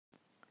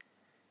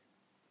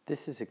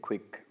This is a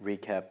quick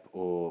recap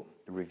or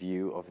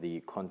review of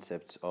the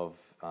concepts of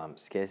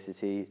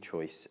scarcity,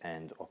 choice,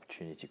 and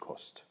opportunity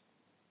cost.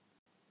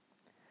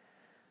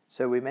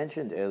 So we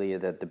mentioned earlier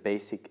that the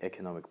basic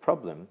economic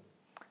problem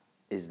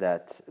is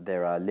that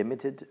there are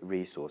limited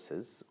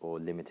resources or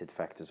limited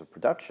factors of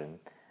production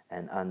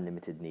and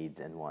unlimited needs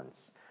and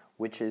wants,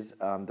 which is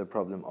the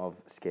problem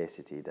of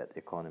scarcity that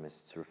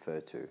economists refer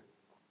to.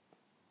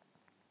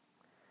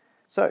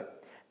 So,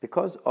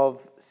 because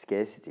of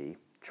scarcity,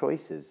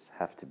 choices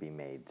have to be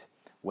made.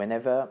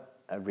 Whenever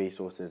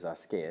resources are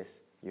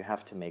scarce, you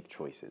have to make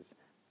choices.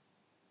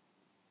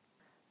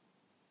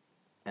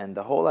 And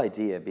the whole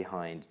idea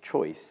behind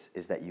choice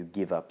is that you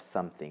give up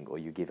something or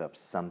you give up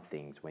some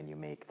things when you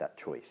make that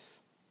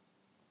choice.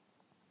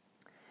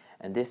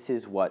 And this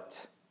is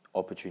what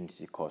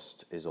opportunity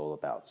cost is all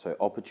about. So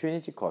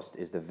opportunity cost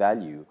is the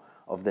value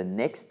of the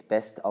next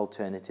best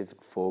alternative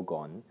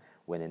foregone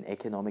when an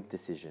economic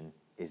decision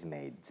is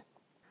made.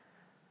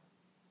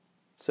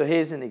 So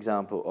here's an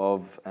example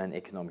of an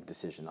economic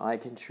decision. I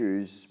can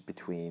choose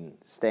between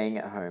staying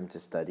at home to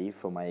study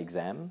for my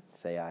exam,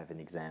 say I have an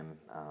exam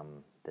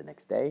the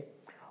next day,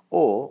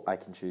 or I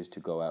can choose to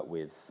go out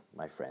with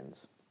my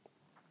friends.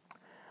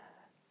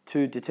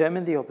 To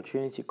determine the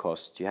opportunity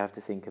cost, you have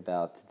to think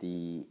about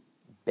the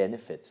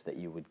benefits that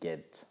you would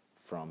get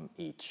from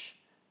each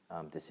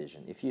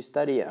decision. If you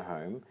study at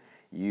home,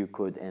 you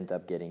could end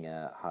up getting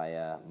a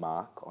higher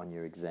mark on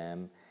your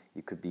exam.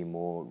 You could be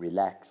more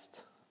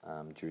relaxed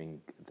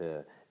during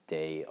the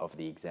day of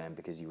the exam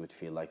because you would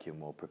feel like you're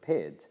more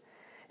prepared.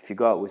 If you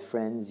go out with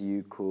friends,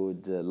 you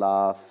could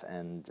laugh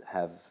and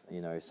have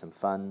some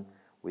fun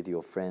with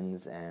your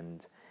friends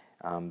and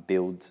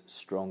build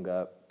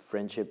stronger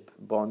friendship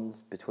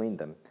bonds between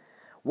them.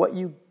 What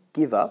you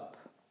give up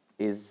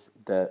is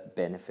the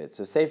benefit.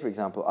 So say, for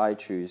example, I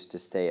choose to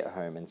stay at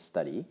home and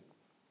study.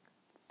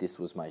 This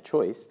was my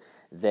choice.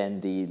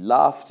 Then the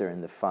laughter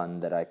and the fun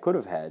that I could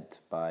have had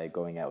by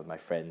going out with my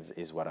friends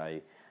is what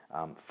I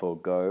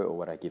forego or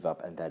what I give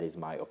up, and that is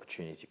my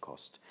opportunity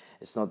cost.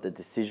 It's not the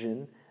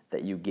decision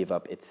that you give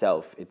up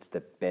itself, it's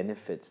the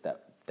benefits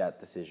that that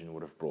decision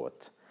would have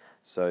brought.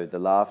 So the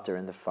laughter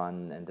and the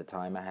fun and the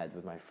time I had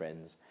with my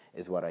friends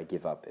is what I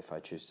give up if I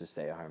choose to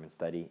stay at home and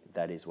study.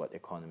 That is what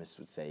economists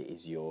would say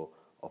is your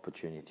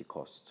opportunity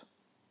cost.